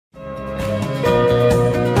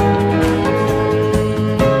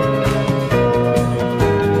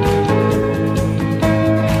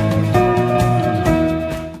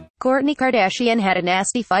Kardashian had a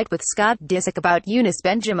nasty fight with Scott Disick about Younes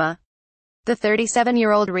Bendjima. The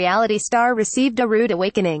 37-year-old reality star received a rude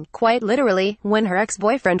awakening, quite literally, when her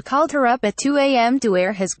ex-boyfriend called her up at 2 a.m. to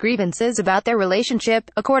air his grievances about their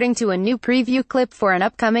relationship, according to a new preview clip for an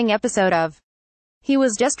upcoming episode of He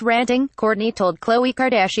Was Just Ranting, Kourtney told Khloe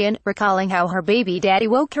Kardashian, recalling how her baby daddy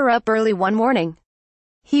woke her up early one morning.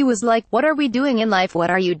 He was like, "What are we doing in life?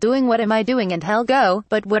 What are you doing? What am I doing?" And he'll go,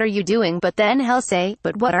 "But what are you doing?" But then he'll say,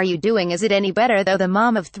 "But what are you doing? Is it any better?" Though the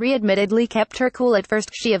mom of three admittedly kept her cool at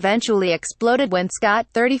first, she eventually exploded when Scott,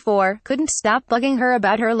 34, couldn't stop bugging her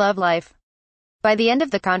about her love life. By the end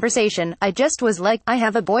of the conversation, I just was like, "I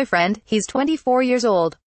have a boyfriend, he's 24 years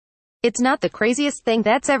old. It's not the craziest thing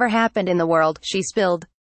that's ever happened in the world," she spilled.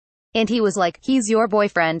 And he was like, "He's your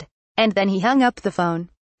boyfriend." And then he hung up the phone.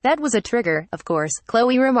 "That was a trigger, of course,"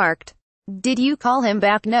 Khloe remarked. "Did you call him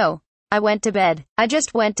back?" "No. I went to bed. I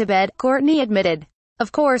just went to bed," Kourtney admitted.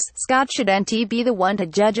 Of course, Scott shouldn't be the one to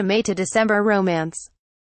judge a May to December romance.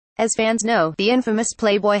 As fans know, the infamous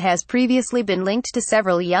playboy has previously been linked to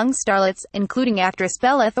several young starlets, including actress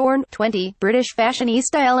Bella Thorne, 20, British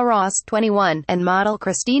fashionista Ella Ross, 21, and model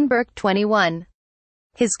Christine Burke, 21.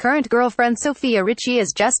 His current girlfriend Sofia Richie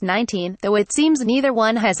is just 19, though it seems neither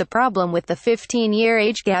one has a problem with the 15-year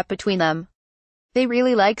age gap between them. They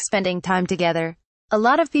really like spending time together. A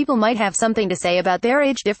lot of people might have something to say about their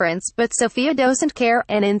age difference, but Sofia doesn't care,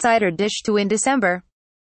 an insider dish to in December.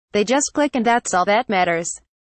 They just click and that's all that matters.